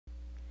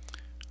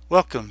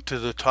Welcome to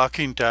the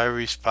Talking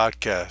Diaries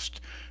podcast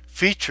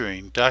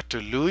featuring Dr.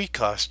 Louis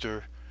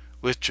Koster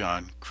with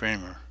John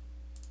Kramer.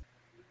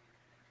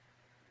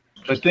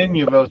 But then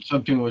you wrote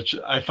something which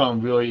I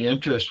found really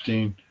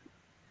interesting.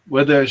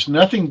 Where there's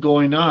nothing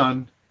going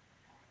on,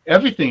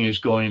 everything is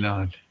going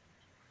on.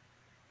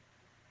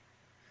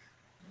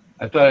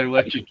 I thought I'd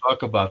let you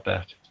talk about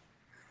that.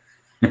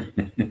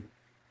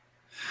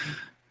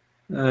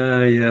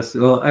 Yes.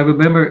 Well, I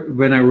remember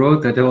when I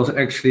wrote that, I was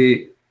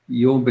actually,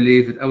 you won't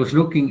believe it, I was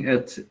looking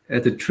at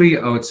a tree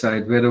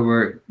outside where there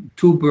were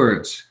two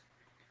birds,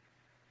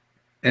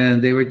 and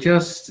they were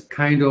just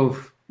kind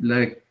of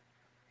like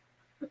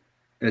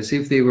as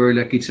if they were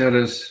like each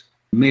other's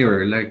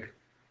mirror, like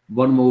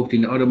one moved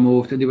and the other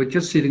moved, and they were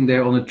just sitting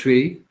there on a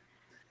tree.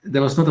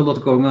 There was not a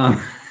lot going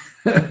on,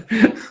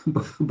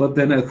 but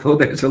then I thought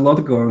there's a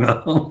lot going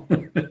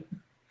on.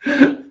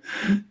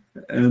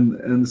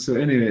 And so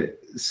anyway,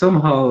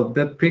 somehow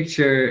that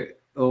picture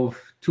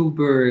of two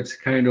birds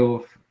kind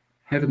of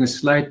having a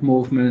slight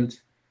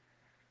movement,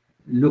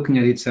 looking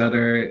at each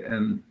other,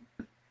 and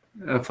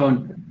I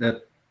found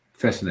that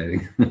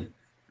fascinating.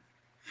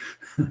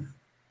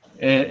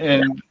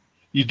 And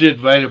you did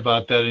write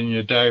about that in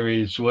your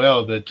diary as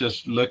well, that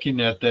just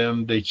looking at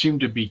them, they seem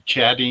to be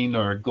chatting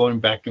or going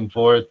back and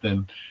forth.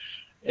 And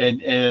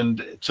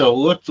so it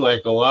looked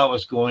like a lot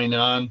was going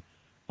on.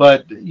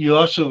 But you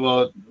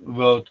also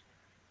wrote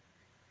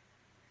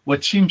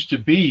what seems to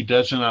be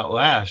doesn't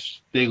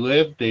outlast. They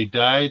live, they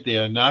die, they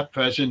are not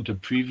present to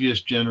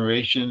previous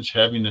generations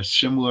having a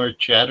similar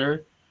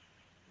chatter.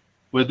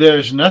 Where there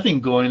is nothing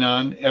going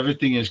on,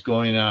 everything is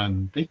going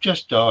on. They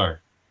just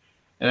are.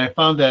 And I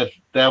found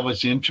that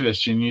was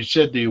interesting. You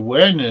said the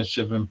awareness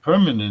of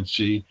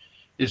impermanency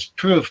is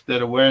proof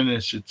that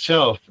awareness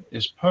itself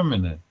is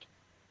permanent.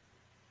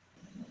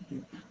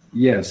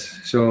 Yes,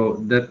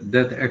 so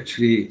that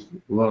actually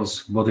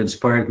was what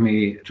inspired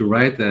me to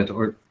write that,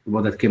 or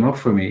what that came up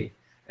for me,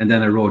 and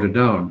then I wrote it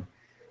down.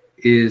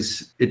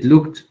 Is it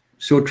looked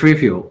so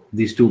trivial,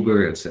 these two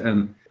birds,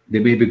 and they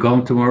may be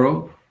gone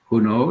tomorrow, who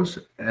knows,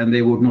 and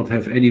they would not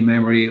have any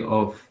memory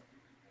of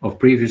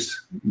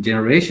previous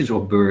generations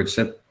of birds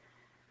that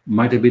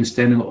might have been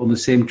standing on the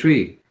same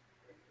tree.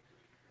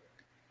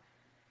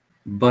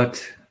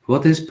 But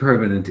what is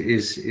permanent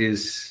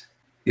is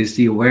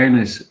the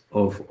awareness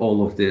of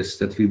all of this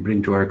that we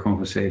bring to our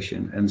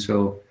conversation. And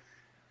so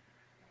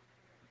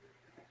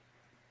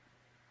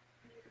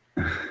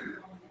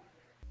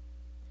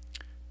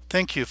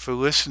Thank you for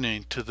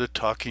listening to the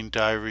Talking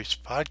Diaries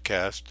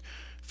podcast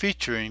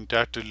featuring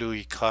Dr.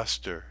 Louis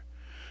Koster.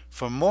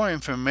 For more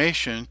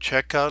information,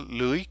 check out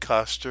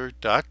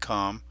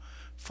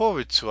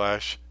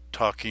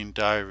louiskoster.com/talking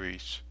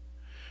diaries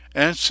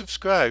and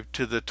subscribe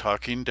to the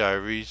Talking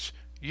Diaries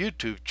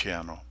YouTube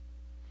channel.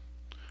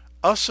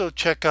 Also,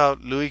 check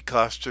out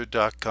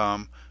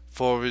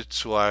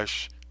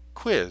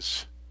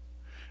louiskoster.com/quiz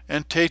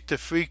and take the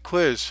free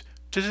quiz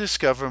to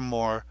discover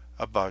more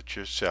about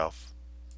yourself.